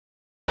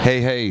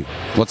Hey,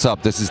 what's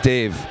up? This is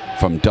Dave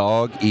from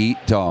Dog Eat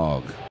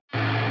Dog.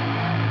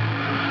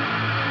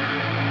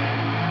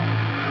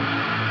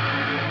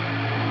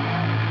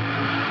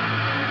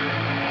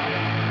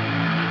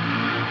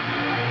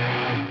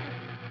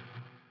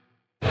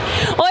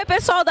 Oi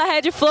pessoal da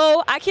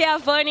Hedflow, aqui é a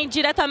Vanny,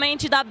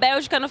 diretamente da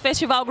Bélgica no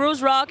festival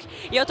Groezrock,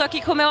 e eu tô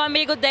aqui com meu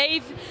amigo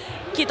Dave,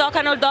 que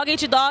toca no Dog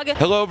Eat Dog.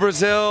 Hello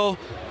Brazil,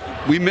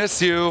 we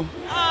miss you.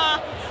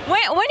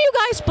 When you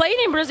guys played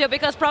in Brazil?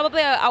 Because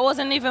probably I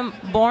wasn't even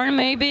born,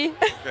 maybe.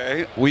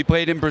 Okay, we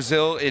played in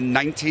Brazil in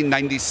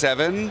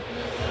 1997.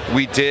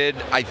 We did,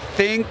 I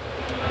think,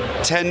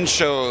 10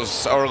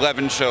 shows or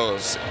 11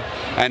 shows.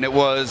 And it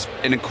was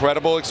an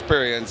incredible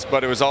experience,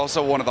 but it was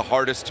also one of the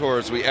hardest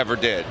tours we ever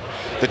did.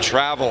 The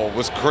travel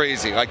was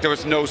crazy, like there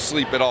was no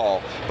sleep at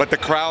all, but the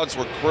crowds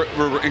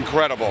were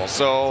incredible.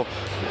 So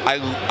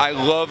I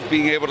loved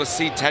being able to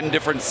see 10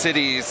 different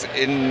cities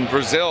in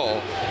Brazil.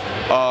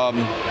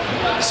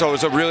 So it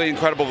was a really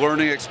incredible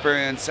learning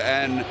experience,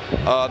 and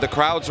the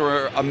crowds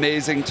were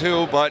amazing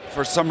too, but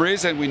for some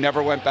reason we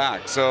never went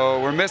back. So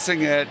we're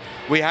missing it.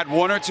 We had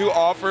one or two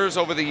offers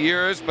over the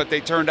years, but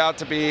they turned out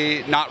to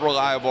be not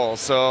reliable,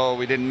 so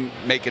we didn't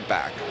make it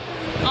back.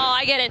 Oh,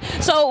 I get it.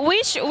 So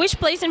which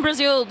place in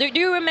Brazil, do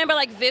you remember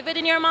like vivid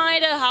in your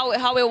mind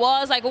how it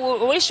was? Like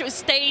which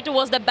state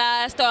was the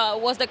best?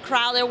 Was the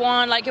crowded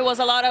one? Like it was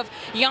a lot of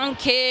young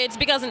kids?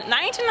 Because in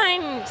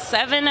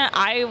 1997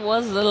 I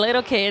was a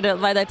little kid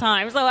by the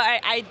time, so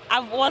I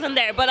wasn't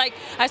there. But like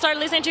I started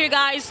listening to you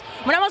guys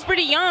when I was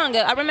pretty young.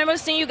 I remember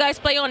seeing you guys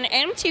play on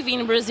MTV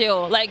in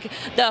Brazil. Like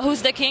the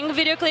Who's the King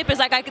video clip is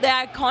like the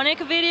iconic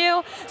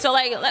video. So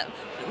like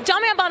tell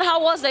me about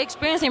how was the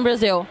experience in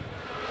Brazil?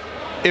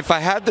 If I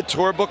had the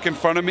tour book in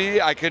front of me,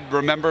 I could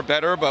remember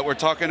better, but we're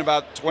talking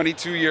about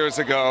 22 years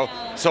ago.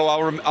 So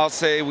I'll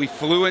say we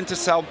flew into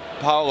Sao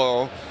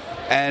Paulo,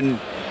 and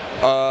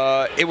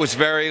it was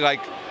very like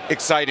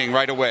exciting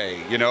right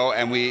away, you know.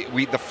 And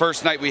the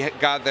first night we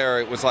got there,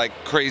 it was like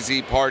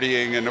crazy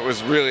partying, and it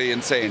was really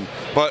insane.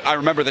 But I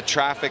remember the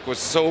traffic was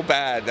so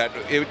bad that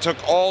it took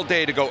all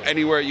day to go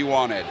anywhere you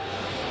wanted.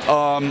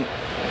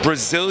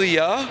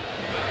 Brasilia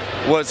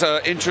was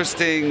an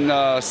interesting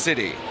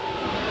city.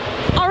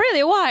 Oh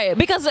really? Why?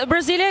 Because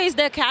Brasilia is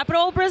the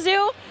capital of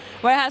Brazil,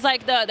 where it has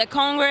like the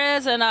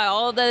Congress and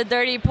all the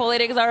dirty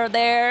politics are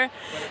there.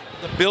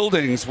 The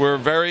buildings were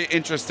very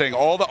interesting.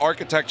 All the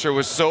architecture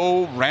was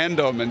so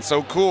random and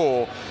so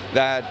cool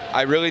that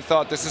I really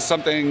thought this is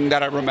something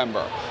that I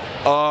remember.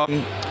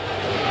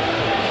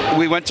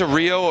 We went to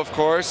Rio, of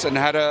course, and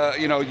had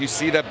you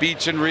see that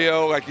beach in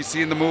Rio like you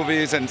see in the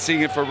movies, and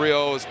seeing it for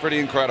real was pretty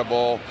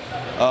incredible.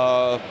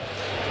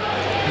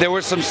 There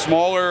were some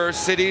smaller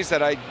cities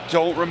that I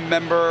don't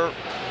remember.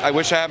 I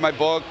wish I had my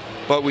book,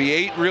 but we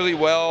ate really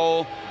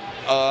well,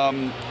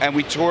 and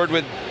we toured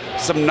with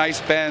some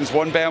nice bands.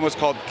 One band was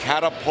called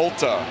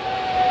Catapulta.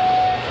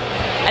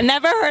 I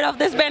never heard of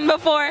this band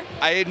before.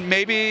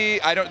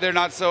 They're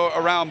not so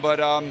around, but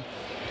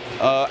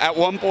at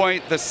one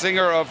point the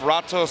singer of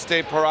Ratos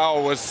de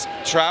Porão was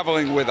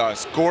traveling with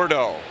us,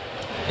 Gordo.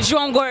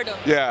 João Gordo.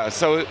 Yeah,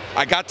 so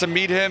I got to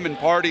meet him and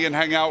party and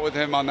hang out with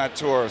him on that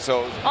tour.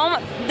 So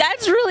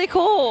that's really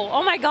cool.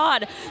 Oh my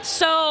God.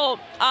 So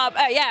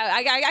yeah,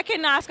 I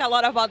can ask a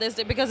lot about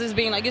this because it's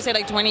been, like you said,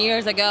 like 20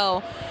 years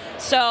ago.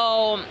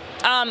 So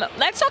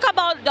let's talk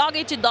about Dog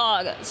Eat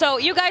Dog. So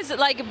you guys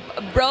like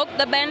broke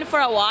the band for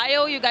a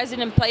while. You guys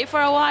didn't play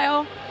for a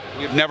while.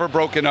 We've never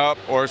broken up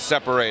or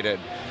separated.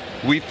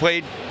 We've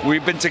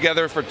been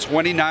together for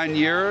 29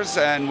 years,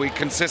 and we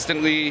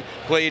consistently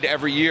played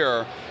every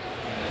year.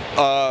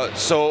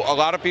 So a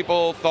lot of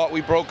people thought we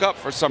broke up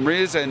for some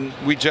reason.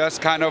 We just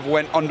kind of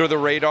went under the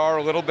radar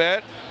a little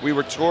bit. We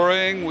were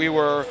touring, we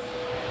were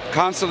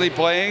constantly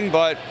playing,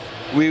 but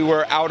we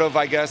were out of,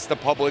 I guess, the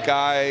public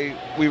eye.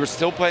 We were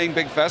still playing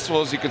big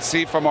festivals. You could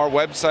see from our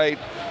website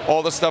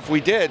all the stuff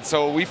we did.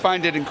 So we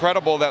find it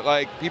incredible that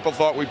like people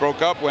thought we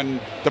broke up when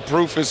the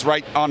proof is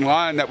right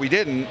online that we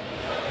didn't.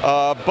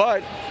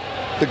 But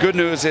the good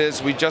news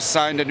is we just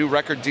signed a new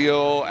record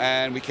deal,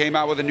 and we came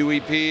out with a new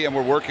EP, and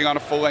we're working on a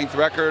full-length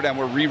record, and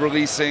we're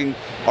re-releasing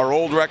our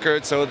old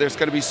record. So there's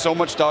going to be so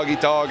much Dog Eat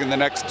Dog in the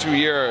next 2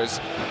 years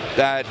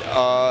that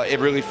it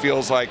really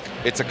feels like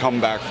it's a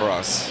comeback for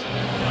us.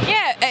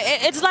 Yeah,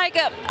 it's like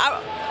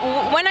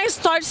when I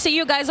start seeing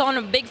you guys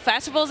on big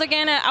festivals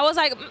again, I was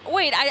like,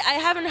 wait, I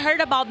haven't heard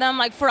about them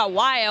like for a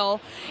while,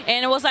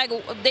 and it was like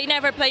they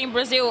never play in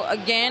Brazil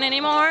again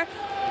anymore.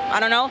 I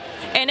don't know.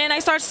 And then I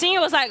start seeing it,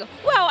 was like,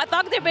 well, I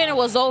thought the band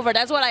was over.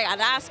 That's what I had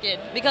asked it,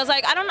 because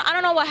like I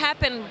don't know what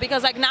happened,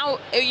 because like now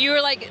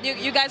you're like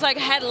you guys like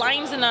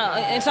headlines in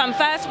some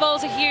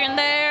festivals here and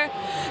there.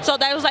 So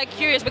that was like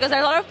curious, because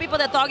there's a lot of people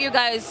that thought you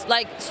guys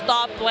like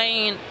stopped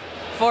playing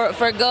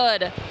for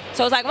good.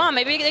 So it's like, well,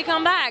 maybe they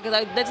come back.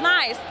 Like, that's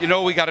nice. You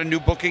know, we got a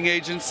new booking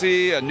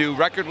agency, a new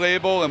record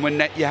label, and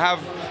when you have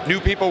new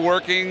people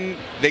working,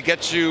 they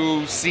get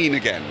you seen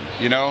again,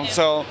 you know?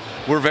 So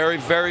we're very,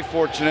 very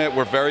fortunate.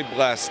 We're very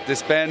blessed.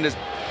 This band is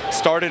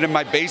started in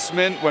my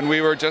basement when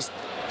we were just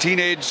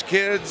teenage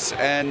kids,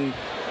 and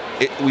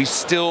we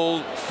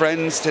still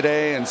friends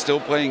today and still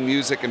playing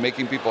music and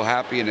making people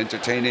happy and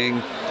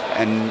entertaining,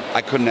 and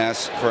I couldn't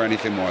ask for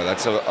anything more.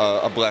 That's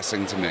a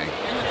blessing to me.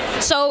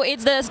 So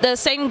it's the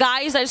same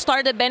guys that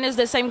started the band, is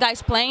the same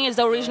guys playing? Is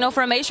the original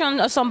formation,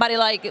 or somebody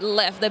like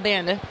left the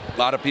band? A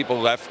lot of people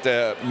left.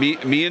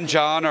 Me and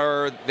John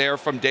are there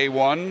from day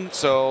one.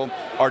 So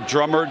our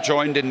drummer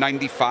joined in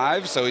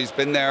 '95, so he's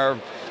been there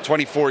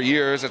 24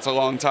 years. It's a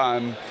long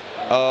time.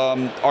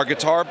 Our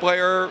guitar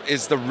player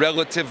is the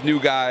relative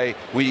new guy.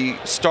 We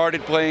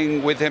started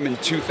playing with him in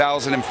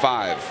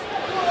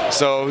 2005.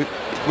 So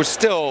we're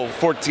still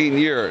 14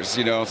 years,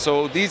 you know.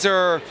 So these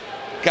are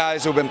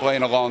guys who've been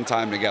playing a long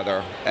time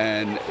together,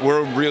 and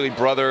we're really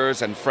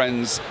brothers and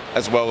friends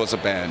as well as a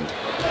band.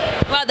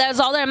 Well, that's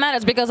all that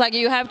matters, because like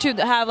you have to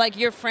have like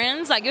your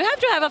friends, like you have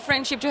to have a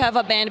friendship to have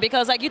a band,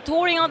 because like you're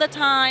touring all the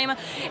time,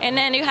 and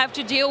then you have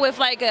to deal with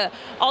like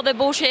all the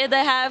bullshit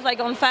they have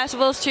like on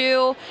festivals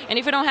too, and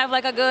if you don't have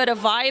like a good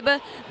vibe,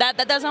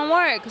 that doesn't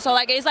work. So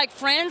like it's like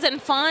friends and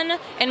fun,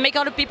 and make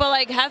other people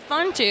like have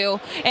fun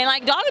too. And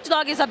like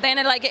Dog is a band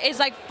that like it's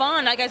like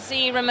fun. Like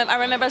I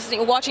remember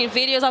watching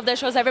videos of the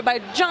shows, everybody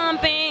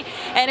jumping,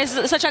 and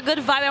it's such a good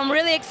vibe. I'm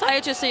really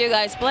excited to see you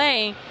guys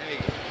play.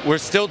 We're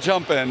still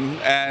jumping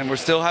and we're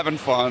still having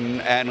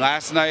fun. And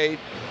last night,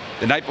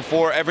 the night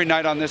before, every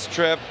night on this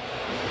trip,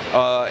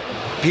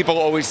 people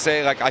always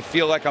say like, I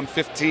feel like I'm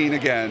 15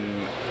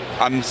 again.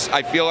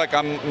 I feel like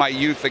I'm my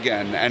youth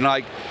again. And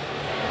like,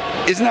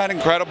 isn't that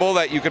incredible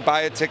that you could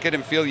buy a ticket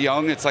and feel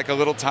young? It's like a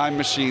little time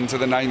machine to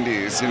the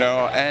 90s, you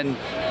know? And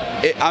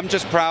I'm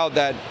just proud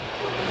that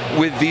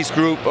with these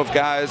group of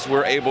guys,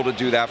 we're able to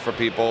do that for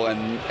people,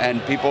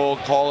 and people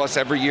call us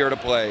every year to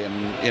play,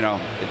 and you know,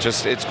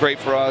 it's great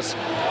for us.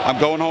 I'm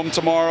going home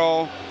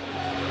tomorrow,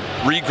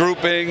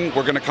 regrouping.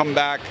 We're going to come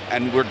back,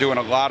 and we're doing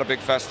a lot of big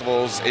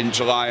festivals in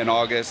July and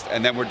August,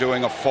 and then we're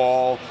doing a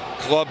fall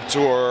club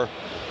tour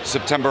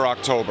September,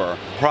 October.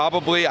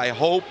 Probably, I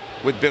hope,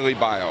 with Billy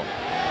Bio.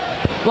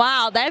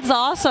 Wow, that's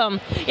awesome.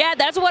 Yeah,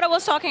 that's what I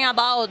was talking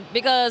about,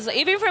 because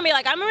even for me,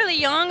 like I'm really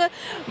young,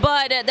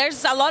 but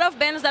there's a lot of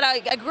bands that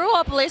I grew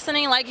up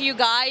listening, like you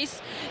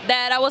guys,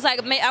 that I was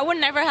like, I would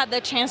never have the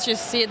chance to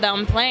see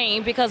them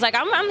playing, because like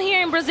I'm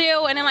here in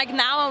Brazil, and then like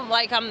now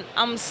like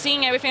I'm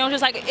seeing everything. I'm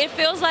just like, it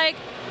feels like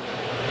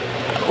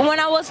when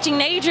I was a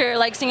teenager,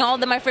 like seeing all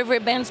my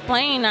favorite bands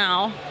playing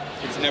now.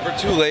 It's never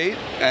too late,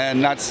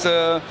 and that's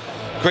the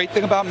great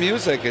thing about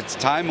music. It's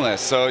timeless,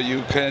 so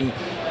you can,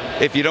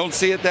 if you don't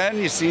see it then,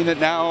 you've seen it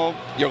now,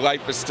 your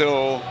life is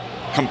still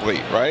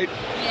complete, right?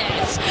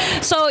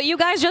 Yes. So you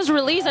guys just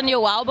released a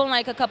new album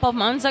like a couple of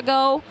months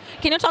ago.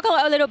 Can you talk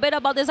a little bit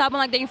about this album,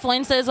 like the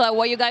influences, like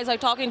what you guys are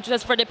talking,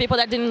 just for the people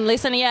that didn't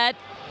listen yet?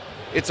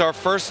 It's our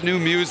first new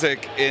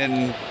music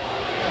in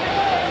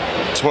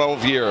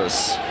 12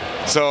 years.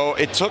 So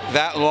it took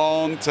that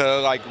long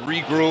to like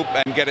regroup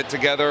and get it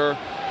together.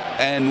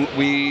 And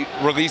we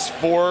released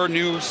 4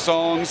 new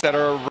songs that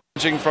are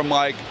ranging from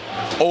like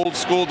old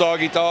school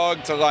doggy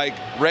dog to like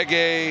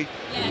reggae,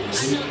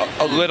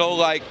 a little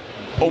like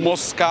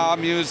almost ska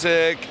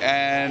music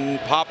and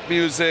pop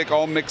music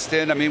all mixed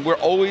in. I mean, we're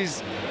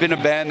always been a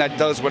band that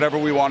does whatever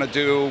we want to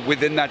do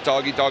within that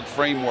doggy dog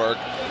framework,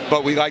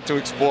 but we like to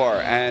explore.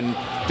 And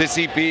this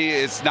EP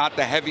is not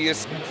the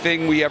heaviest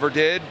thing we ever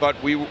did,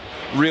 but we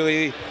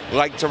really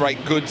like to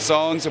write good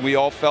songs, and we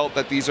all felt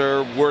that these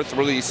are worth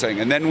releasing.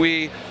 And then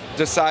we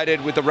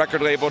decided with the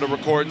record label to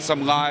record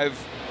some live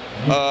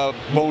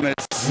bonus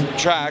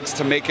tracks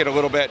to make it a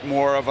little bit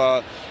more of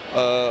a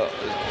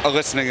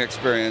listening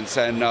experience,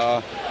 and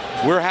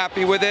we're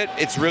happy with it.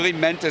 It's really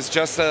meant as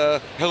just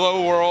a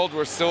hello world.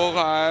 We're still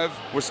alive.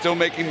 We're still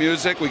making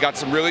music. We got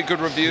some really good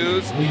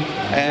reviews,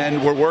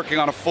 and we're working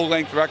on a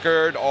full-length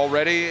record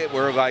already.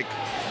 We're like,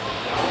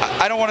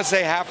 I don't want to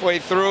say halfway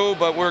through,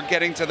 but we're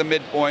getting to the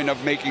midpoint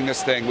of making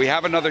this thing. We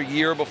have another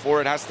year before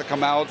it has to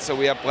come out, so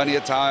we have plenty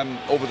of time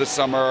over the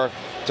summer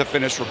to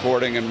finish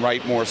recording and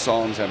write more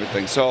songs and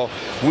everything. So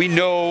we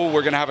know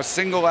we're going to have a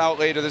single out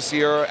later this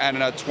year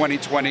and a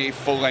 2020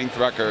 full-length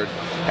record.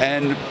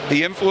 And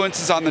the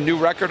influences on the new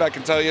record, I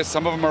can tell you,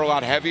 some of them are a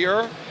lot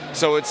heavier.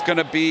 So it's going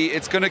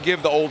to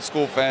give the old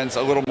school fans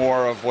a little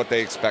more of what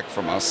they expect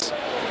from us.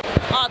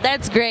 Oh,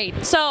 that's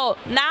great. So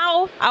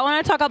now I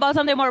want to talk about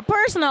something more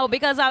personal,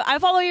 because I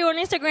follow you on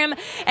Instagram,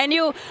 and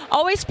you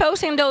always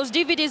posting those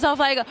DVDs of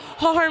like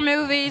horror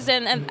movies,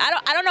 and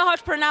I don't know how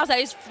to pronounce that.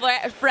 It's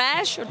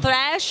thrash or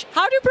thrash.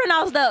 How do you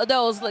pronounce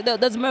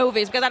those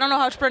movies? Because I don't know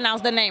how to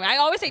pronounce the name. I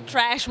always say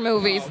trash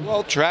movies.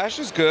 Well, trash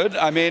is good.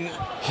 I mean,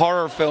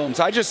 horror films.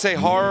 I just say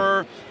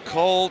horror,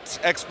 cult,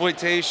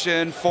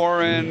 exploitation,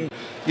 foreign.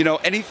 You know,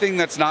 anything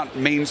that's not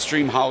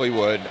mainstream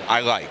Hollywood,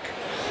 I like.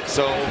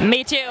 So,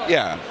 me too.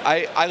 Yeah,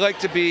 I like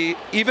to be,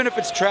 even if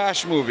it's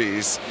trash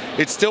movies,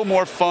 it's still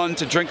more fun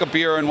to drink a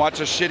beer and watch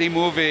a shitty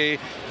movie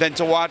than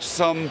to watch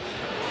some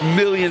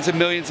millions and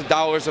millions of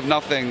dollars of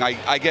nothing.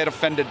 I get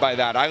offended by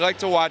that. I like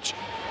to watch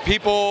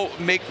people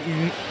make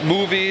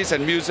movies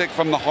and music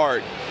from the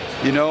heart,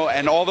 you know,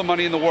 and all the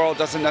money in the world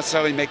doesn't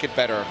necessarily make it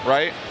better,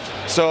 right?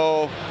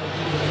 So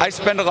I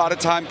spend a lot of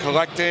time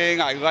collecting.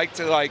 I like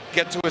to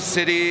get to a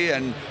city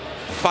and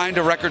find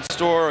a record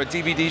store or a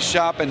DVD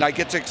shop, and I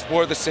get to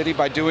explore the city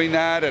by doing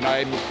that, and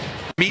I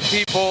meet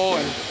people,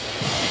 and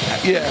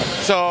yeah.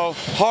 So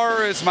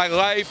horror is my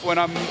life when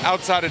I'm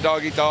outside of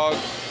Dog Eat Dog,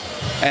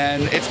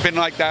 and it's been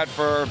like that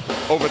for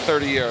over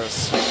 30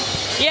 years.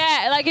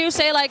 Yeah, like you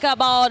say, like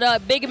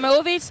about big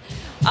movies.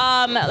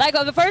 Like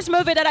the first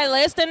movie that I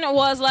listed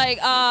was like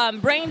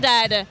Brain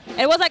Dead.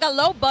 It was like a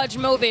low budget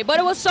movie, but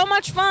it was so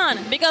much fun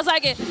because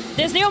like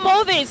these new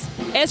movies,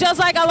 it's just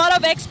like a lot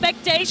of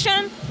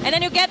expectation, and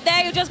then you get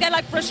there, you just get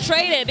like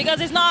frustrated because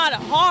it's not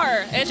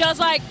horror. It's just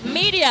like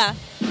media.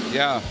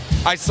 Yeah,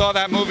 I saw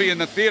that movie in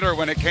the theater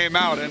when it came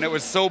out, and it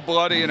was so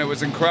bloody and it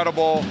was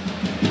incredible.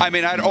 I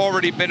mean, I'd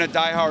already been a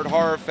diehard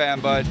horror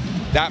fan, but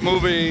that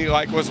movie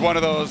like was one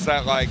of those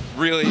that like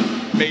really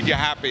made you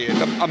happy.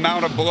 The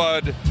amount of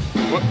blood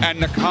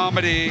and the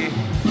comedy,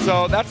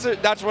 so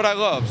that's what I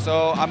love.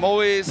 So I'm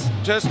always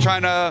just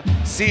trying to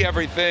see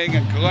everything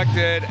and collect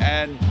it,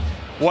 and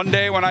one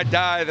day when I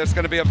die, there's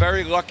going to be a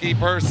very lucky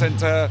person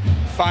to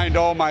find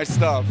all my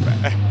stuff.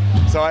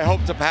 So I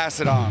hope to pass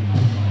it on.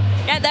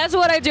 Yeah, that's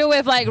what I do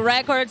with like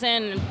records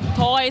and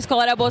toys,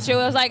 collectibles too.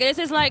 I was like, this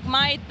is like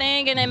my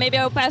thing, and then maybe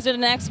I'll pass it to the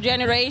next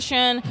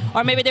generation,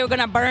 or maybe they were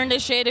gonna burn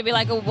this shit and be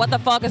like, what the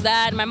fuck is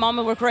that? My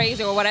mom were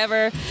crazy or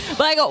whatever. But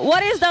like,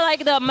 what is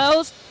the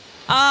most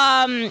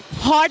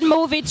hard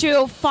movie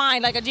to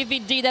find, like a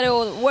DVD that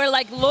we're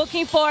like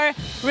looking for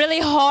really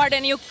hard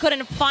and you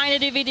couldn't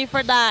find a DVD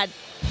for that?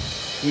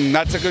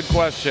 That's a good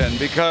question.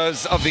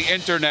 Because of the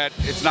internet,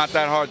 it's not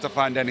that hard to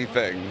find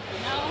anything.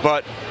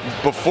 But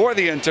before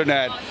the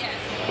internet,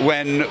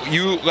 when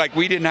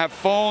we didn't have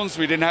phones,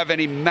 we didn't have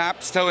any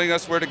maps telling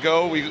us where to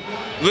go. We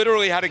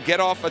literally had to get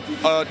off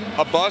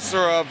a bus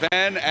or a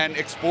van and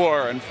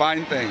explore and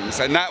find things,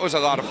 and that was a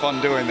lot of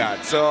fun doing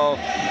that. So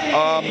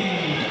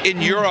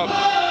in Europe,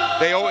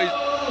 they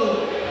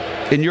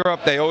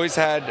always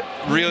had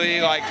really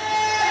like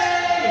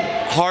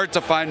hard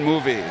to find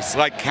movies,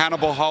 like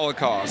Cannibal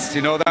Holocaust.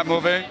 You know that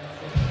movie?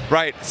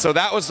 Right. So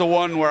that was the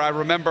one where I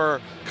remember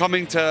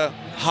coming to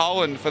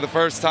Holland for the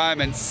first time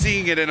and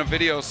seeing it in a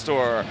video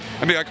store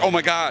and be like, oh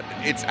my God,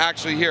 it's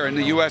actually here. In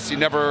the US, you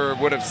never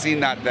would have seen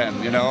that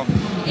then, you know?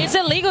 It's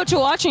illegal to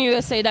watch in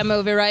USA, that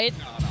movie, right?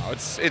 No,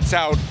 it's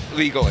out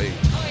legally.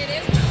 Oh, it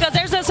is?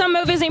 Because there's some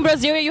movies in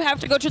Brazil you have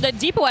to go to the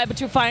deep web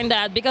to find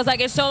that, because like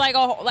it's so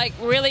like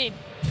really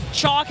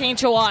shocking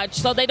to watch,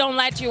 so they don't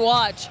let you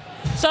watch.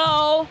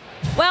 So,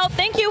 well,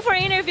 thank you for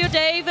the interview,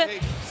 Dave. Hey,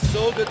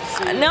 so good to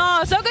see you.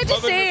 No, so good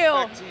to see you.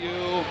 To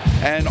you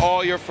and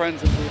all your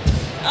friends and people.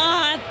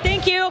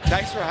 Thank you.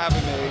 Thanks for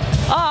having me.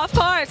 Oh, of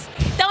course.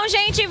 Então,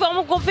 gente,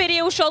 vamos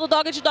conferir o show do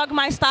Dog Eat Dog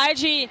mais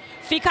tarde.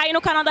 Fica aí no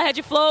canal da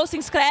Hedflow, se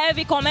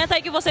inscreve, comenta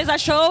aí o que vocês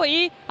achou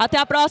e até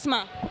a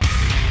próxima.